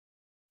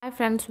Hi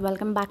friends,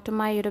 welcome back to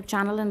my YouTube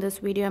channel. In this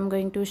video I'm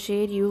going to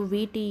share you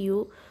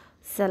VTU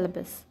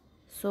syllabus.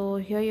 So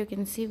here you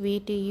can see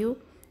VTU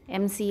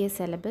MCA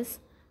syllabus.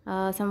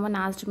 Someone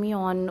asked me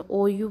on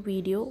OU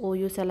video,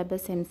 OU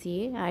syllabus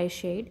MCA I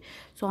shared.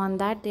 So on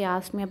that they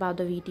asked me about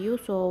the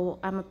VTU. So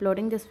I'm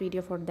uploading this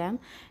video for them.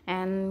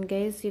 And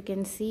guys, you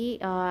can see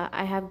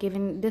I have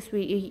given this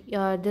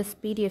this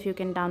PDF. You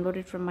can download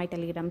it from my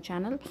Telegram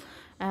channel.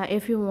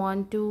 If you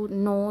want to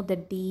know the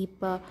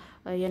deep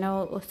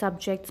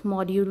subjects,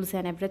 modules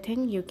and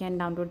everything, you can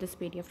download this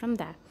PDF from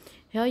there.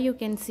 Here you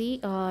can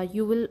see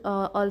you will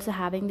also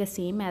having the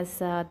same as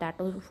that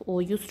of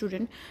OU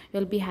student.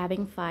 You'll be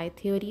having 5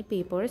 theory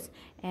papers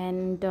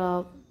and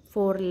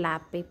 4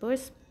 lab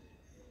papers.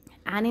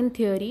 And in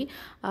theory,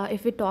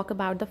 if we talk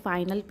about the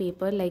final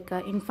paper, like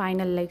in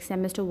final, like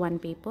semester 1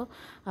 paper,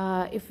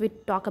 if we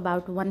talk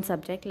about one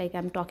subject, like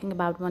I'm talking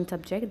about one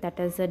subject, that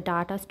is a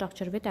data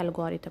structure with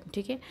algorithm.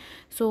 Okay,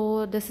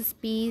 so this is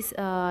piece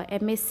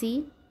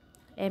MACA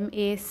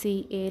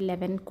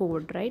 11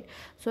 code, right?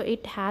 So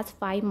it has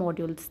 5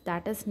 modules.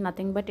 That is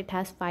nothing but it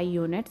has 5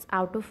 units,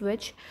 out of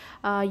which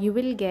you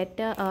will get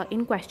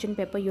in question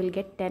paper you will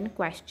get 10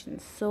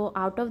 questions. So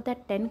out of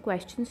that 10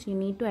 questions you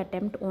need to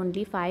attempt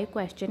only 5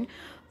 questions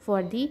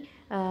for the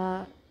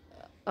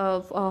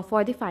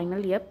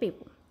final year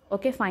paper.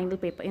 Okay, final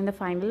paper. In the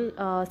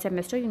final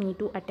semester you need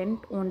to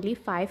attempt only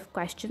 5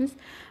 questions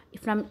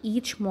from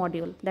each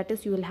module. That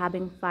is, you will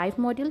having 5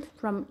 modules.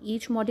 From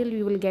each module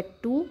you will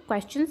get 2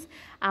 questions,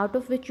 out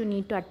of which you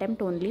need to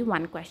attempt only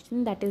 1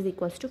 question, that is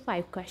equals to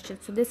 5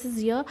 questions. So this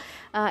is your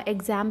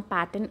exam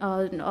pattern,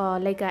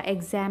 like a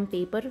exam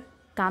paper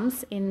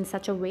comes in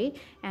such a way.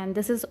 And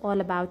this is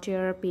all about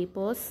your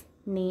papers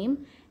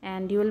name.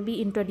 And you will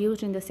be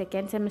introduced in the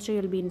second semester,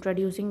 you will be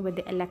introducing with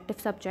the elective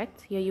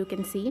subjects. Here you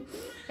can see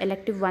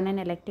elective 1 and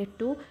elective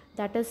 2.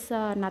 That is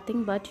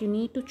nothing but you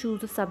need to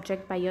choose a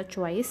subject by your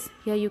choice.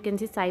 Here you can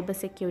see cyber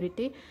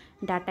security,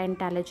 data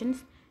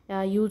intelligence,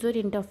 user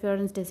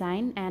interference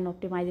design and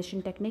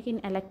optimization technique. In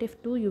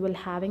elective 2 you will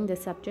having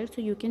this subject,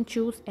 so you can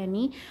choose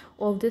any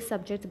of the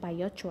subjects by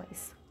your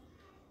choice.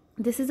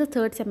 This is the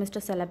third semester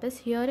syllabus.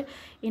 Here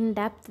in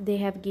depth they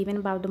have given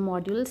about the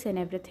modules and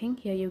everything.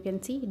 Here you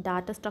can see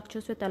data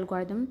structures with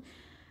algorithm.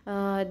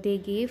 They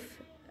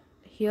gave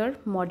here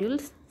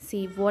modules.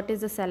 See what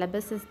is the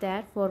syllabus is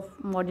there for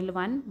module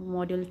 1,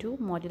 module 2,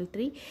 module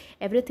 3.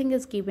 Everything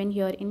is given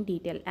here in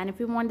detail. And if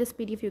you want this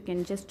PDF, you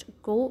can just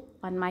go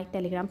on my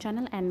Telegram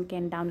channel and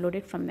can download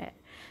it from there.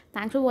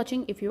 Thanks for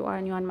watching. If you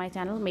are new on my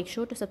channel, make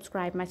sure to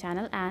subscribe my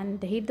channel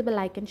and hit the bell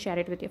icon, share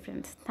it with your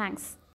friends. Thanks.